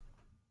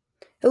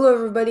Hello,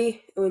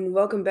 everybody, and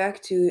welcome back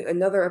to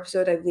another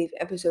episode. I believe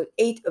episode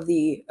 8 of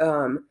the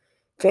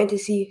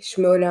Fantasy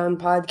Schmodown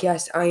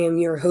podcast. I am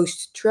your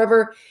host,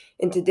 Trevor,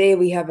 and today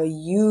we have a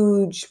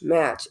huge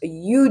match, a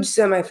huge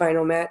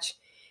semifinal match.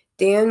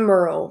 Dan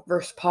Murrel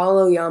versus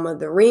Paul Oyama,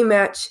 the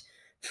rematch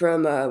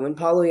from when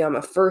Paul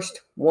Oyama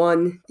first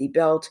won the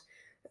belt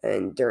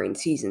and during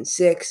season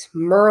 6.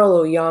 Murrel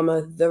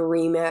Oyama, the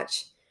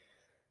rematch.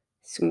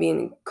 It's going to be an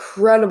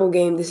incredible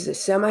game. This is a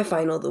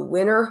semifinal. The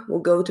winner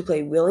will go to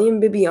play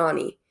William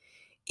Bibbiani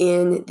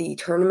in the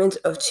Tournament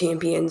of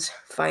Champions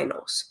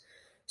finals.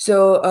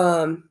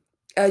 So,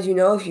 as you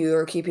know, if you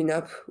are keeping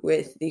up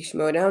with the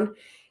Schmodown,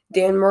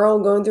 Dan Murrell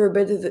going through a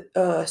bit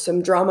of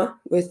some drama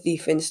with the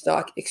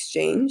Finstock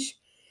exchange.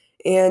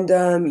 And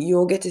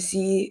you'll get to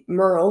see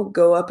Murrell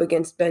go up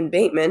against Ben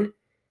Bateman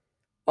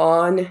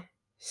on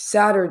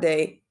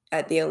Saturday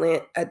at the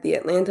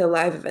Atlanta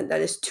Live event. That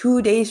is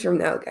 2 days from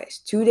now,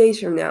 guys. 2 days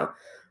from now,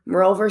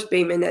 Murrell versus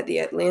Bateman at the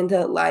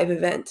Atlanta Live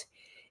event.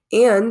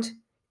 And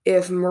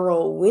if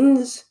Murrell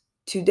wins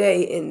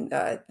today in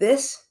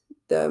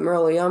the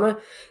Murrell Oyama,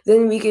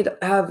 then we could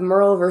have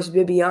Murrell versus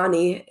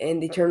Bibbiani in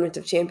the Tournament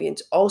of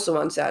Champions also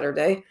on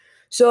Saturday.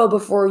 So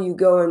before you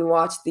go and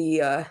watch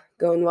the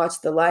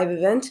live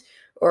event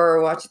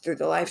or watch it through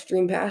the live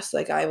stream pass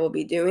like I will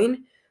be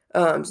doing,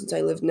 since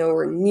I live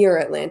nowhere near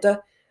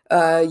Atlanta,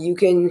 you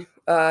can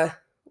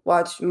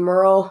watch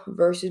Murrell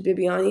versus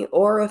Bibbiani,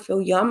 or if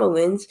Oyama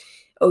wins,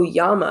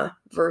 Oyama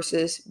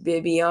versus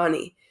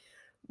Bibbiani.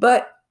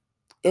 But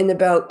in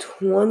about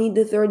 20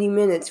 to 30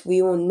 minutes,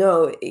 we will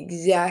know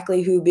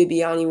exactly who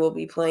Bibbiani will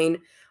be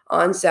playing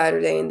on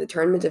Saturday in the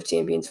Tournament of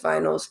Champions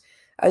finals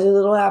as a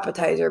little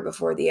appetizer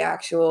before the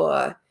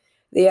actual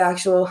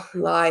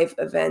live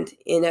event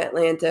in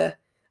Atlanta.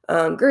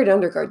 Great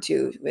undercard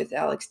too, with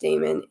Alex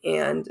Damon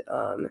and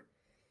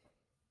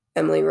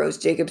Emily Rose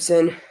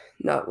Jacobson,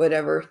 not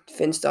whatever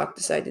Finstock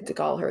decided to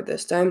call her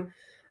this time.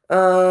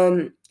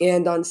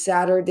 And on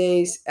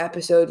Saturday's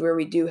episode, where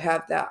we do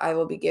have that, I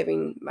will be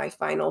giving my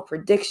final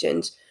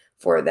predictions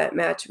for that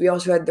match. We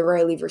also had the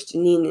Riley versus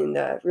Janine in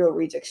the Real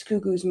Rejects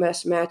Cuckoo's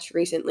Mess match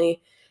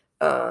recently.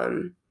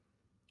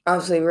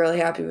 Obviously, really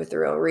happy with the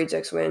Real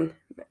Rejects win.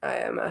 I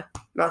am a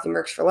Mouthy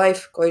Mercs for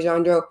life,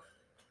 Coijandro.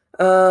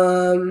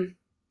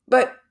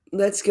 But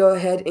let's go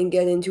ahead and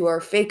get into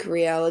our fake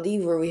reality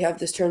where we have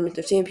this Tournament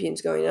of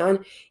Champions going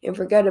on and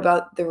forget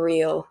about the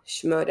real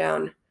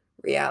Schmodown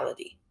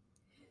reality.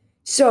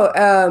 So,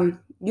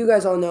 you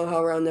guys all know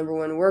how round number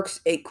 1 works.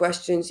 8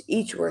 questions,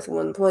 each worth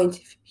 1 point.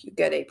 If you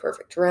get a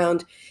perfect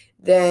round,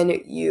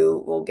 then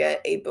you will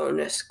get a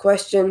bonus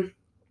question.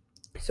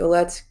 So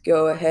let's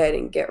go ahead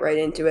and get right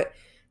into it.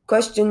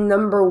 Question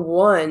number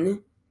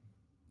 1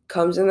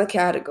 comes in the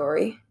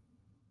category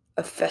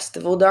of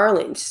Festival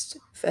Darlings.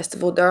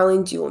 Festival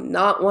Darlings, you will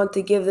not want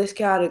to give this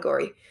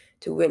category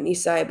to Whitney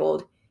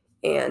Seibold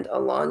and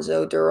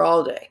Alonso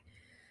Duralde.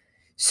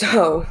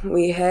 So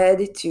we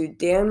head to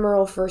Dan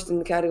Murrell first in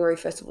the category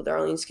Festival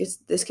Darlings, because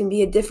this can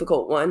be a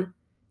difficult one.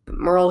 But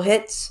Murrell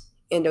hits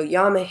and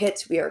Oyama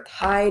hits. We are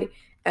tied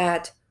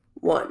at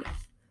 1.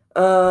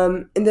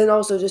 And then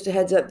also just a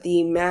heads up,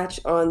 the match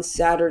on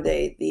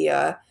Saturday,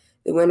 the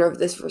winner of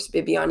this versus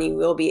Bibbiani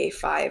will be a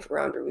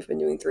 5-rounder. We've been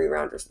doing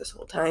 3-rounders this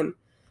whole time,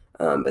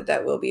 but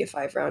that will be a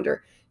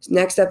 5-rounder. So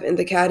next up in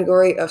the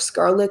category of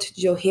Scarlett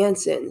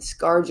Johansson,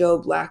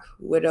 ScarJo, Black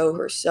Widow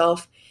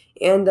herself,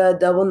 and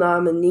double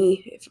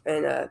nominee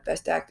and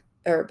Best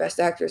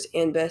Actress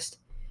and Best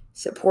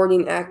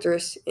Supporting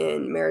Actress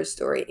in Marriage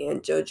Story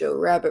and Jojo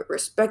Rabbit,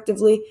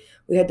 respectively.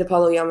 We head to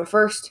Paul Oyama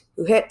first,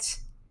 who hits,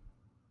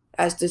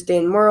 as does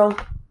Dan Murrell.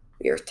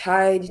 We are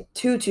tied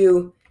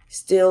 2-2,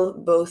 still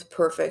both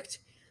perfect.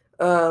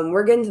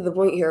 We're getting to the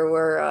point here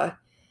where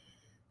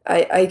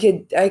I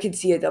could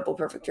see a double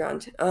perfect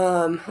round.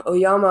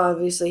 Oyama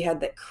obviously had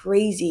that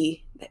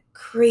crazy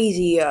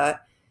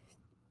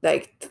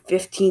like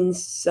 15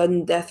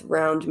 sudden death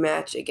round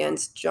match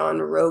against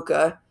John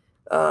Roca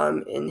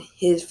in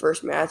his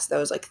first match. That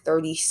was like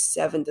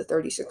 37 to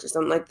 36 or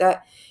something like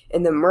that.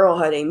 And then Murrell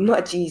had a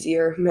much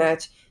easier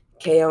match,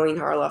 KOing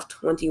Harloff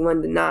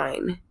 21 to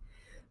 9.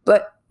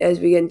 But as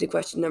we get into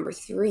question number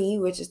 3,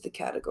 which is the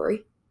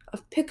category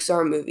of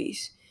Pixar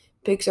movies.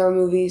 Pixar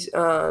movies,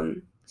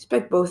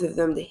 expect both of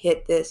them to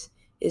hit. This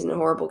isn't a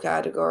horrible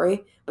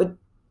category, but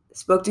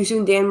spoke too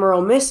soon. Dan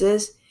Murrell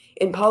misses,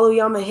 and Paul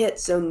Oyama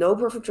hits, so no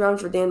perfect round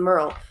for Dan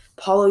Murrell.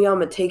 Paul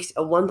Oyama takes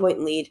a 1-point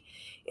lead,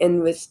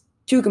 and with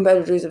 2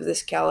 competitors of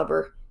this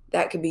caliber,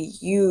 that could be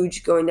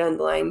huge going down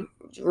the line.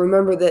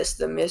 Remember this,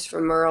 the miss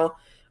from Murrell.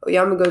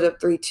 Oyama goes up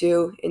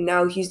 3-2, and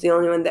now he's the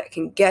only one that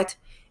can get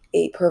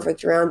a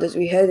perfect round as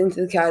we head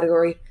into the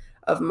category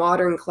of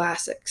modern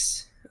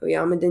classics.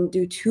 Oyama didn't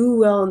do too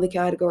well in the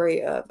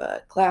category of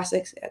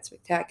classics at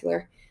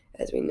Spectacular,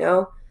 as we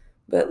know,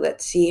 but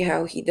let's see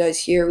how he does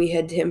here. We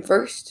head to him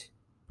first.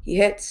 He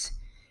hits,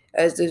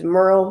 as does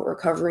Murrell,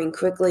 recovering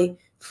quickly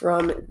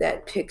from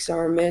that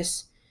Pixar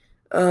miss.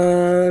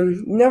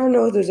 You never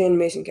know with those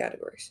animation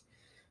categories.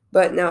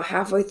 But now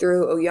halfway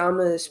through,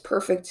 Oyama is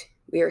perfect.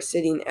 We are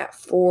sitting at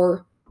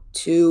 4-2.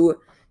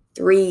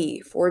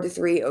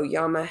 4-3.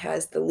 Oyama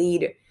has the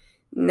lead.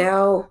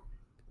 Now,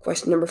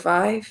 question number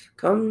 5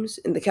 comes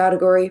in the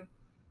category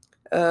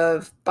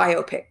of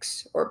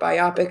biopics, or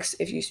biopics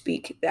if you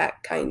speak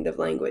that kind of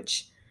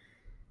language.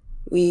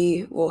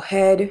 We will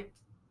head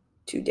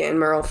to Dan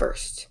Murrel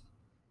first.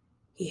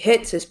 He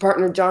hits. His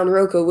partner John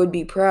Rocco would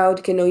be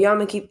proud. Can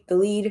Oyama keep the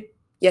lead?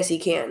 Yes, he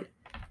can.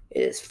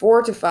 It is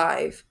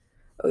 4-5.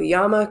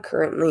 Oyama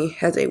currently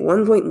has a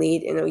 1-point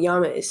lead, and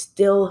Oyama is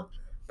still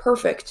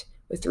perfect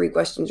with 3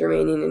 questions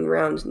remaining in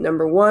round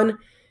number 1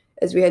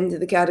 as we head into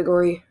the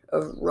category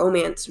of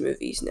romance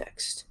movies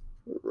next.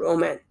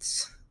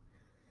 Romance.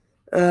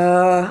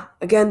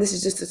 Again, this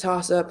is just a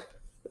toss-up.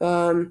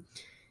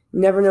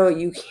 Never know what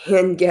you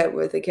can get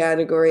with a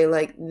category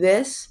like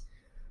this,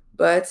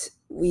 but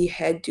we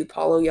head to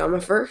Paul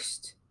Oyama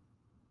first,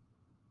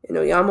 and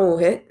Oyama will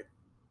hit.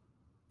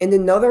 And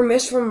another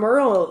miss from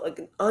Murrel, like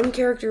an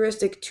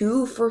uncharacteristic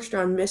 2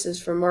 first-round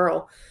misses from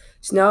Murrel.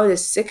 So now it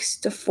is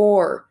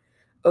 6-4.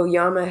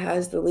 Oyama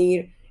has the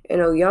lead,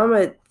 and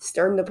Oyama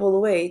starting to pull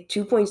away.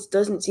 2 points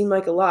doesn't seem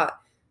like a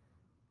lot,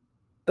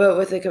 but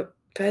with a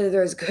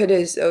competitor as good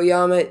as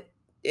Oyama,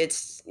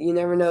 you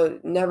never know.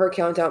 Never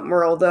count out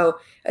Murrel, though,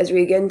 as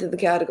we get into the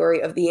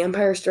category of The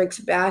Empire Strikes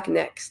Back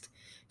next.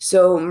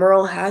 So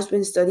Murrel has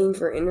been studying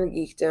for inner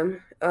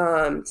geekdom,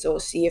 so we'll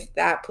see if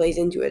that plays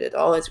into it at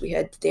all as we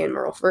head to Dan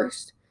Murrel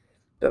first.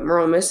 But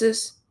Murrel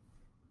misses,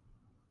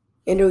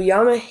 and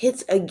Oyama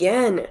hits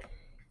again.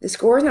 The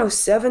score is now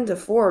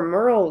 7-4.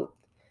 Murrel,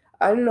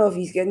 I don't know if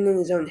he's getting in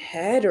his own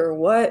head or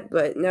what,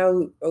 but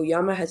now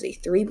Oyama has a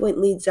 3-point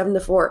lead,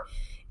 7-4.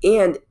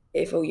 And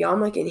if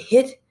Oyama can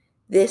hit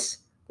this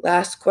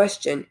last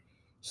question,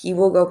 he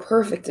will go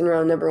perfect in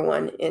round number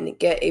 1 and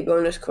get a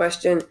bonus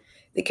question.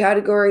 The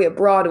category, a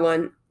broad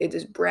one, it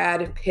is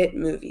Brad Pitt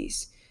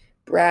movies.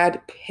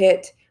 Brad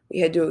Pitt.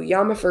 We head to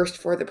Oyama first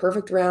for the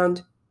perfect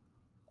round.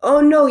 Oh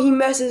no, he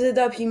messes it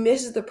up. He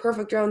misses the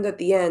perfect round at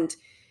the end.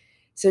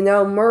 So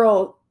now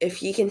Murrel, if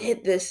he can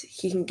hit this,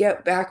 he can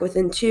get back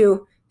within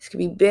 2. This could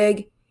be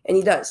big, and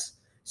he does.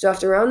 So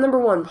after round number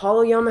 1,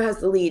 Paul Oyama has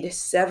the lead,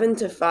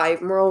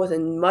 7-5. Murrel with a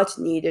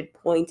much-needed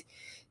point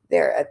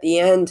there at the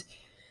end.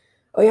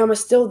 Oyama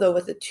still, though,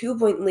 with a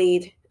 2-point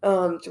lead.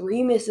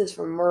 3 misses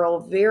from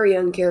Murrel. Very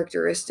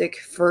uncharacteristic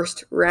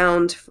first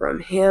round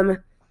from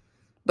him.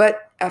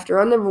 But after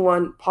round number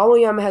 1, Paul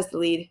Oyama has the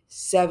lead,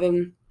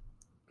 7-5.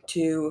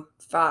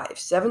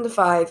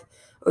 7-5.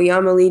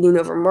 Oyama leading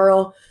over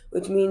Murrel,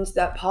 which means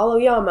that Paul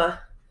Oyama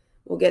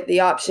will get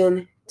the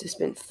option to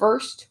spin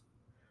first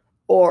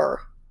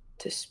or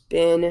to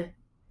spin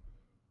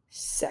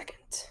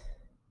second.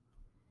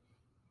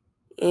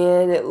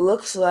 And it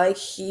looks like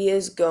he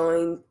is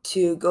going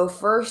to go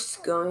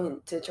first,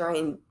 going to try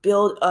and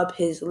build up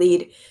his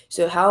lead.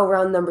 So how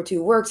round number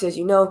 2 works, as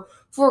you know,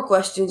 4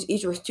 questions,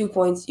 each worth 2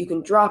 points. You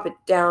can drop it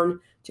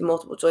down to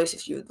multiple choice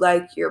if you would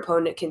like. Your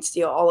opponent can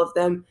steal all of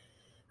them.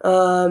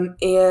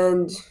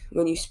 And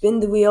when you spin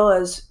the wheel,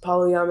 as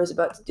Paul Oyama is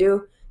about to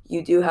do,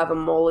 you do have a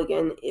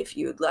mulligan if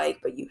you'd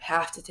like, but you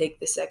have to take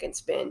the second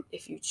spin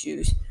if you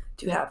choose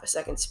to have a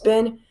second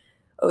spin.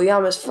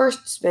 Oyama's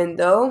first spin,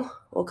 though,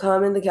 will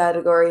come in the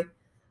category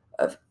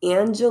of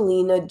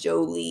Angelina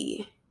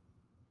Jolie.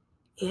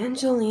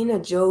 Angelina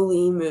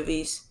Jolie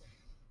movies.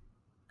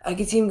 I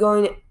could see him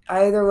going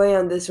either way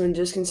on this one,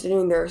 just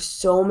considering there are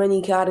so many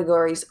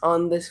categories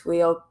on this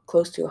wheel,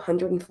 close to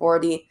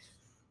 140.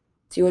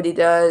 See what he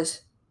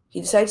does. He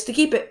decides to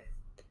keep it.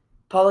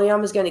 Paul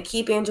Oyama's going to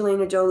keep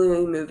Angelina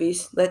Jolie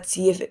movies. Let's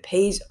see if it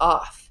pays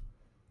off.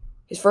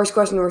 His first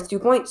question worth 2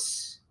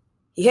 points.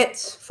 He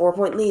hits.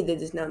 4-point lead.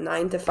 It is now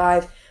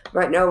 9-5.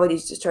 Right now, what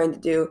he's just trying to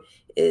do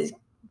is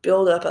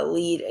build up a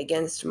lead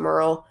against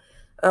Murrel.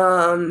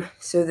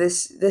 So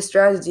this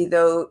strategy,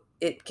 though,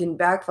 it can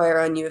backfire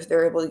on you if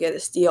they're able to get a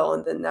steal,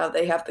 and then now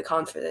they have the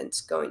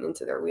confidence going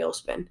into their wheel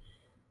spin.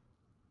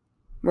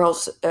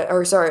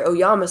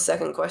 Oyama's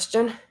second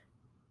question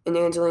in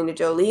Angelina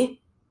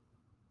Jolie.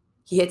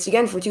 He hits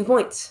again for 2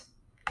 points.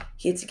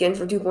 He's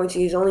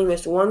only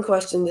missed 1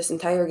 question this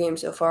entire game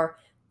so far.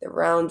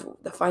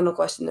 The final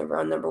question of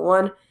round number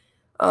 1.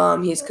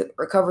 He's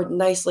recovered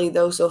nicely,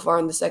 though, so far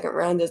in the second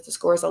round, as the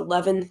score is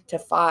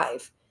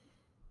 11-5.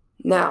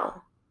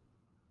 Now,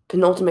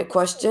 penultimate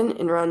question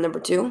in round number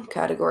 2,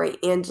 category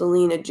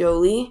Angelina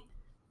Jolie.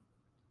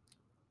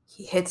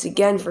 He hits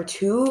again for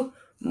 2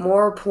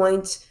 more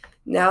points.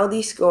 Now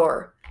the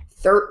score,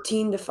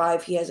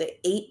 13-5. He has an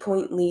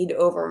 8-point lead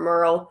over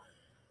Murrel.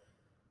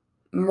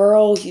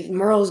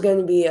 Murrel's going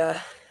to be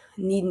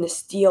needing a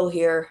steal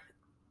here.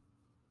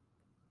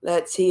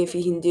 Let's see if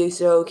he can do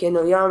so. Can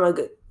Oyama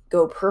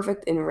go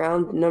perfect in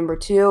round number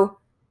 2?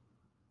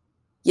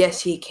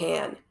 Yes, he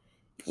can.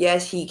 The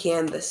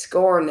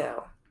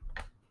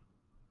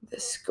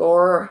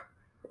score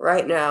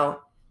right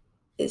now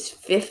is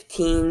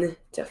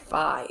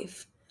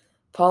 15-5.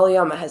 Paul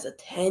Oyama has a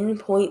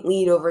 10-point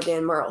lead over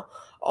Dan Murrel.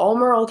 All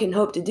Murrel can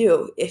hope to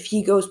do, if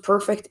he goes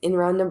perfect in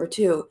round number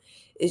 2,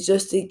 is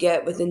just to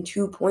get within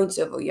 2 points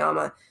of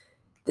Oyama.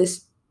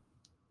 This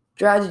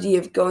strategy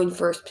of going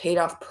first paid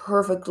off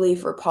perfectly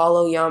for Paul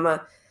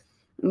Oyama.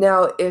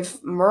 Now,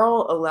 if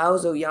Murrel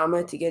allows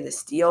Oyama to get a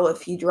steal,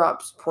 if he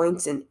drops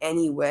points in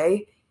any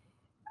way,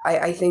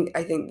 I think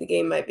the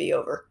game might be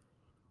over.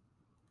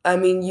 I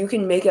mean, you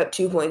can make up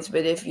 2 points,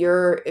 but if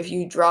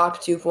you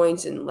drop 2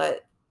 points and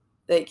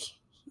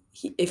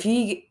if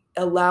he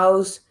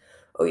allows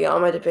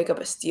Oyama to pick up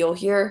a steal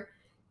here,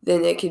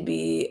 then it could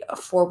be a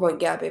 4-point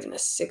gap, even a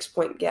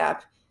 6-point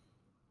gap.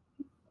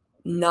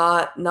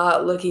 Not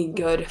looking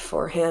good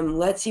for him.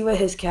 Let's see what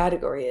his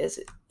category is.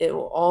 It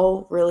will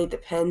all really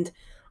depend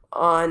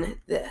on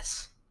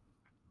this.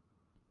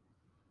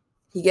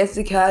 He gets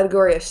the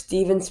category of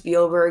Steven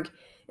Spielberg,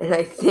 and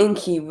I think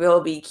he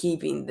will be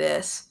keeping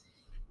this.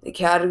 The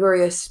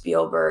category of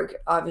Spielberg,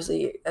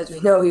 obviously, as we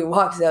know, he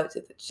walks out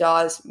to the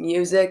Jaws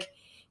music.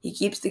 He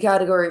keeps the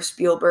category of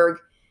Spielberg.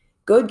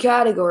 Good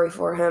category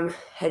for him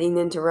heading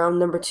into round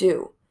number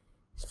 2.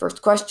 His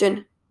first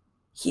question,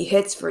 he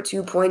hits for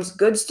 2 points.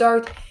 Good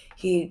start.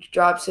 He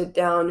drops it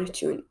down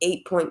to an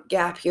 8-point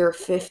gap here,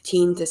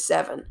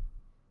 15-7.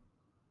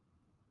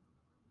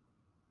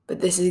 But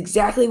this is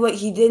exactly what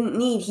he didn't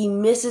need. He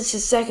misses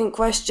his second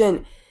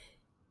question,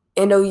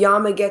 and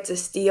Oyama gets a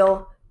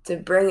steal to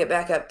bring it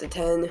back up to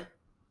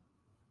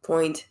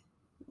 10-point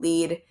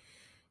lead.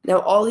 Now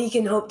all he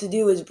can hope to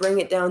do is bring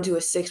it down to a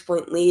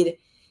 6-point lead,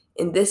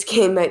 and this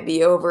game might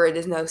be over. It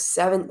is now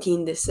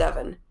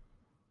 17-7.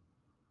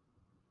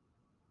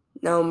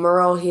 Now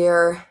Murrel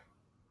here,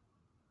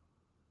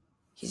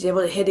 he's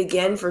able to hit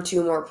again for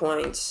 2 more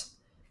points.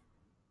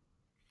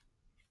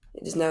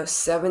 It is now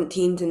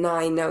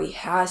 17-9. Now he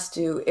has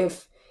to.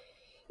 If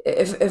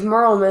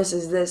Murrel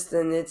misses this,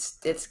 then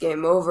it's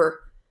game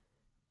over.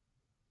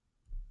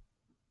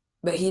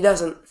 But he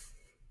doesn't.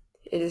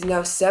 It is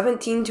now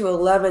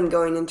 17-11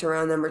 going into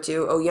round number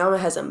 2. Oyama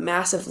has a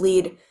massive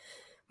lead.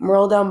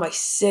 Murrel down by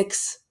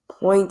 6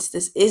 points.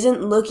 This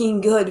isn't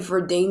looking good for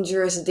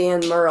dangerous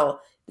Dan Murrel.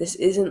 This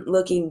isn't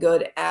looking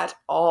good at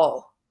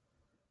all.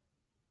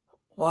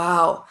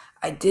 Wow.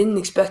 I didn't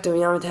expect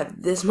Oyama to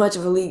have this much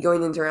of a lead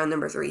going into round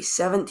number 3.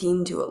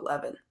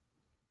 17-11.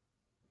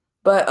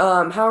 But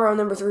how round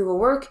number 3 will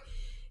work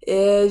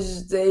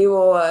is they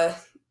will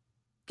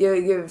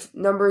give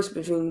numbers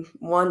between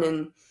 1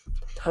 and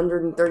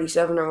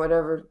 137 or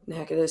whatever the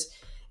heck it is.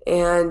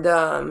 And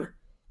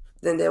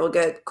then they will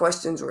get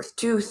questions worth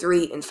 2,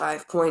 3, and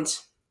 5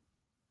 points.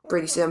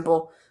 Pretty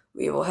simple.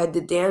 We will head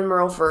to Dan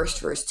Murrel first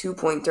for his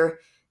 2-pointer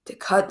to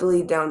cut the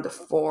lead down to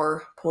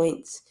 4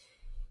 points.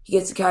 He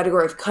gets the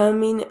category of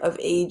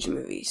coming-of-age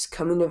movies.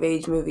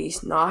 Coming-of-age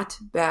movies, not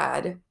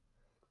bad.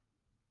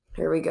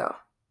 Here we go.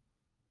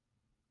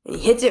 And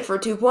he hits it for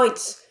 2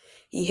 points.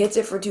 He hits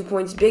it for 2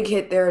 points. Big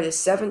hit there. It is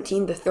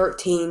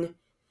 17-13.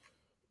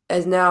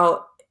 As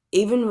now,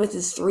 even with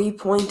his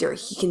 3-pointer,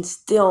 he can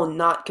still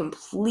not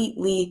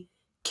completely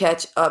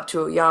catch up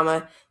to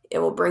Oyama. It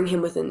will bring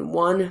him within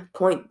 1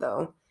 point,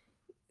 though.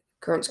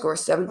 Current score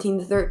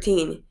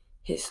 17-13.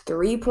 His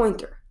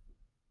 3-pointer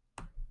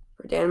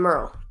for Dan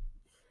Murrel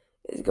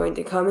is going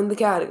to come in the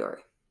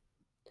category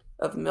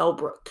of Mel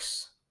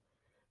Brooks.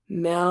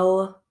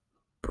 Mel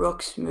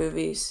Brooks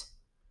movies.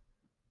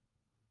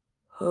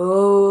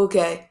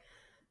 Okay.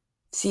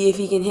 See if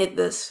he can hit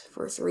this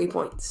for 3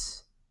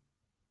 points.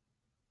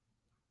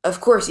 Of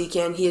course he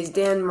can. He is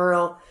Dan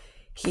Murrel.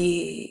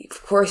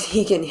 Of course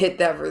he can hit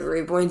that for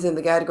 3 points in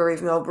the category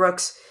of Mel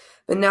Brooks.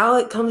 But now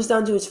it comes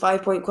down to his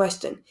 5-point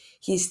question.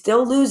 He's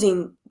still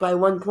losing by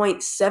 1 point,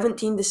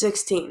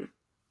 17-16.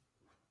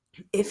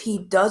 If he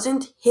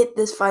doesn't hit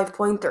this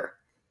 5-pointer,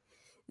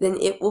 then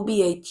it will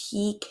be a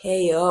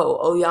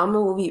TKO.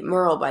 Oyama will beat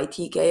Murrel by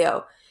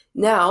TKO.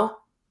 Now,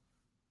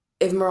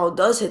 if Murrel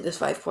does hit this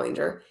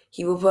 5-pointer,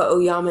 he will put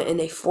Oyama in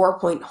a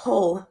 4-point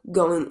hole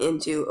going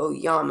into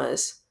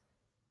Oyama's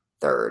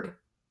 3rd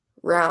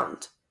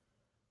round.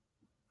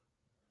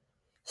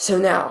 So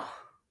now,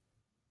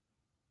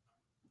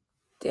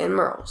 Dan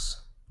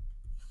Murrel's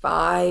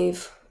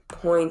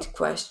 5-point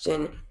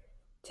question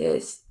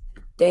to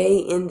stay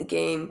in the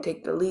game,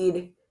 take the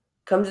lead,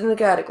 comes in the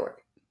category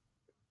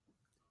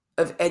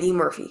of Eddie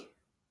Murphy.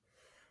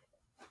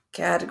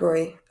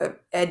 Category of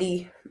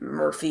Eddie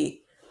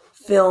Murphy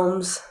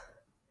films.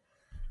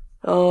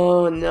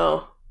 Oh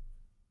no.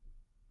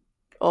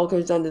 All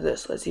comes down to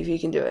this. Let's see if he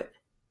can do it.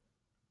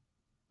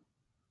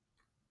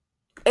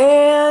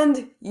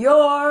 And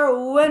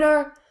your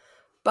winner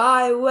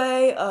by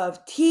way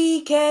of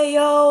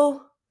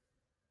TKO,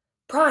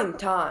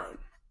 primetime,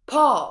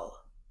 Paul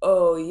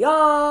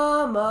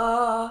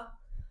Oyama.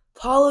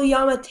 Paul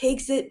Oyama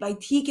takes it by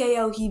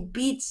TKO. He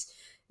beats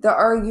the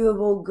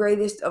arguable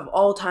greatest of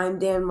all time,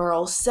 Dan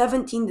Murrel,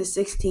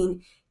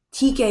 17-16,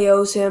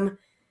 TKOs him.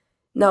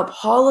 Now,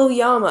 Paul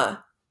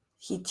Oyama,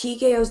 he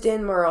TKOs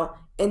Dan Murrel,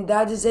 and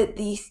that is it,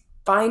 the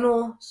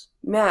final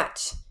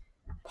match.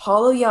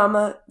 Paul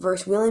Oyama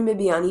versus William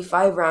Bibbiani,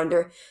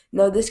 5-rounder.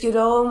 Now, this could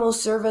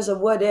almost serve as a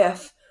what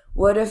if.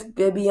 What if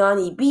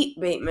Bibbiani beat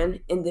Bateman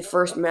in the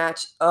first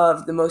match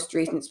of the most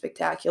recent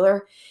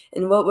spectacular?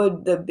 And what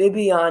would the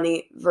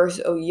Bibbiani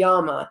versus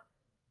Oyama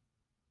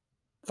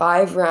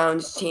 5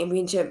 rounds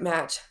championship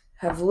match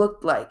have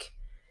looked like.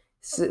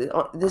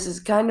 So this is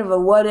kind of a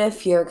what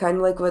if here, kind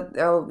of like what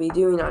I'll be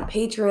doing on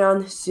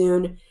Patreon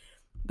soon.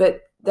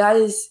 But that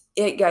is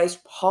it, guys.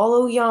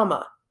 Paul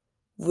Oyama,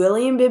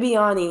 William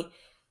Bibiani,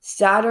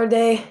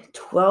 Saturday,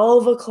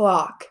 12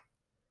 o'clock.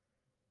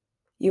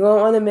 You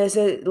won't want to miss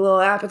it. A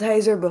little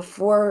appetizer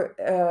before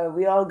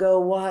we all go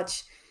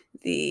watch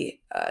the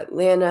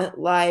Atlanta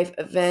live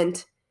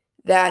event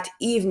that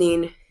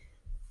evening.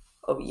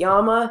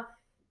 Oyama,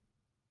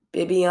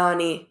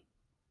 Bibiani,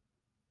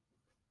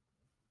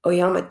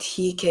 Oyama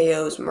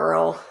TKO's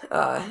Murrel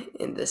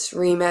in this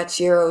rematch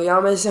here.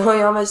 Oyama's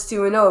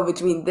 2-0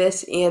 between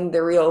this and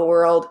the real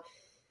world.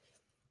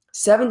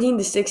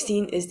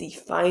 17-16 is the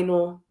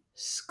final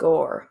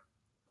score.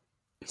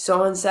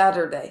 So on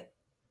Saturday,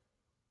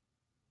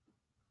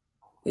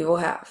 we will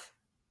have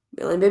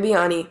William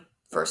Bibiani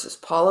versus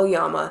Paul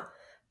Oyama,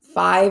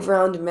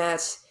 5-round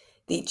match,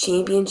 the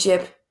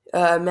championship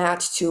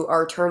match to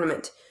our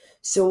tournament.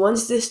 So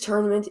once this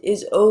tournament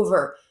is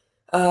over,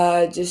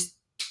 just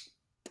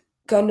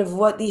kind of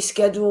what the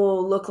schedule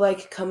will look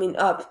like coming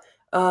up.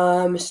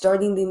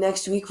 Starting the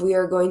next week, we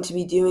are going to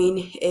be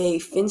doing a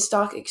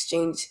Finstock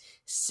Exchange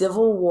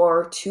Civil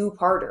War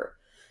 2-parter.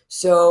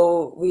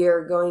 So we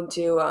are going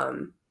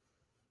to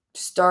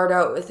start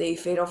out with a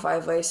Fatal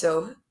 5-Way.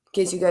 So in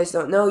case you guys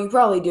don't know, you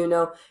probably do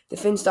know, the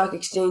Finstock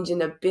Exchange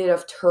in a bit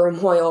of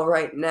turmoil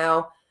right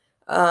now.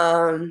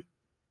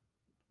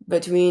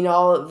 Between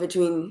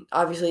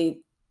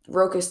obviously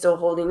Roka still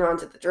holding on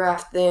to the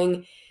draft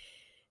thing.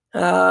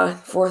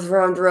 4th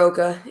round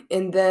Roka,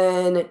 and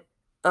then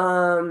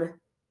the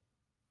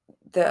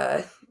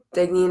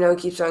Dagnino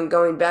keeps on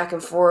going back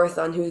and forth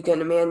on who's going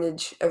to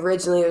manage.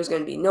 Originally, it was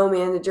going to be no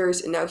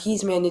managers, and now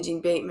he's managing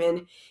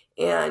Bateman,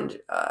 and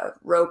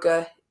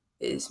Roka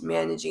is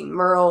managing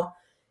Murrel.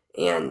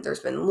 And there's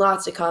been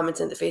lots of comments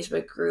in the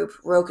Facebook group.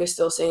 Roka's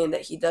still saying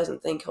that he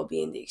doesn't think he'll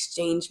be in the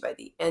exchange by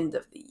the end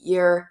of the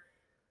year.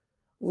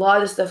 A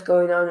lot of stuff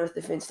going on with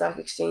the Finstock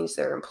Exchange.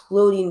 They're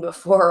imploding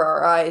before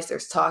our eyes.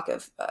 There's talk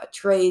of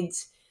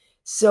trades.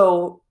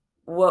 So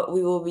what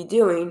we will be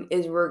doing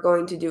is we're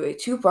going to do a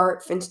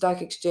 2-part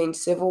Finstock Exchange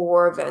Civil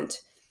War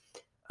event.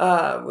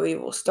 We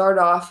will start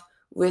off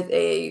with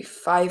a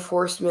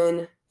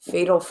 5-horseman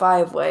Fatal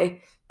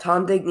 5-Way.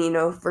 Tom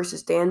Dagnino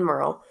versus Dan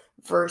Murrell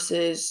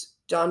versus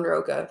John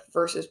Roka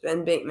versus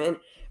Ben Bateman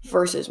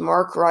versus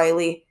Mark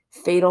Riley.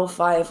 Fatal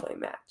 5-Way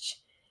match.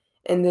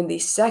 And then the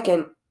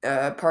second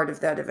part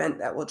of that event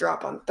that will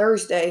drop on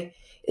Thursday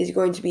is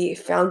going to be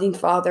Founding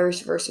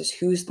Fathers versus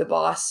Who's the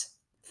Boss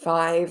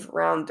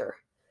 5-rounder.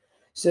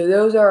 So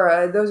those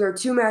are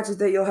 2 matches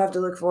that you'll have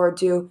to look forward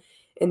to.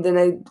 And then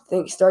I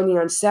think starting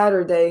on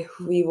Saturday,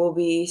 we will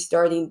be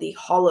starting the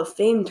Hall of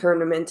Fame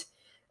tournament,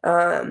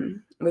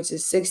 which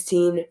is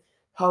 16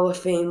 Hall of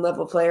Fame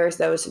level players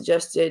that was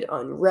suggested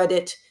on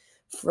Reddit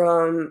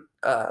from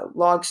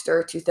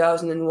Logster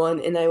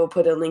 2001. And I will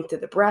put a link to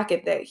the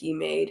bracket that he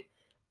made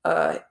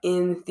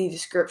in the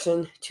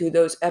description to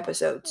those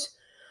episodes.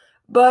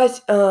 But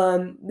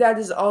that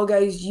is all,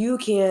 guys. You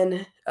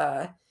can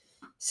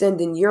send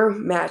in your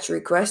match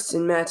requests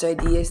and match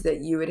ideas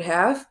that you would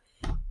have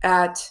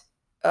at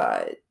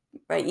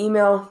my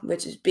email,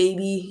 which is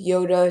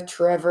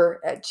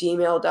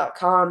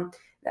babyyodatrevor@gmail.com.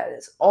 That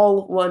is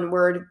all one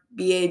word,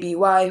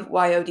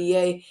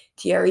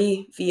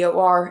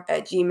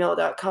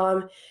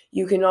 babyyodatrevor@gmail.com.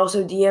 You can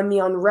also DM me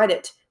on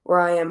Reddit, where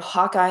I am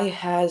Hawkeye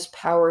Has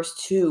Powers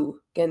 2.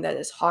 Again, that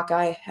is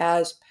Hawkeye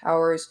Has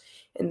Powers,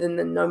 and then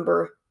the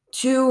number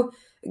 2.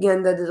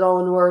 Again, that is all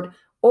one word.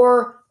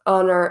 Or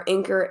on our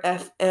Anchor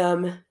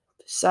FM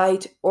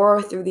site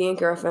or through the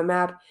Anchor FM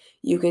app,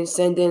 you can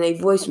send in a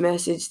voice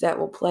message that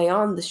will play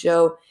on the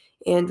show,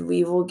 and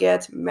we will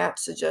get match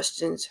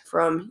suggestions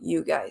from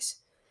you guys.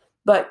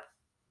 But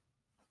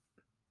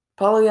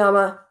Paul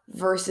Oyama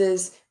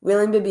versus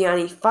William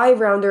Bibiani,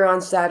 5-rounder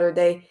on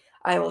Saturday.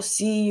 I will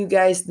see you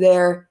guys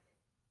there.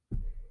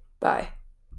 Bye.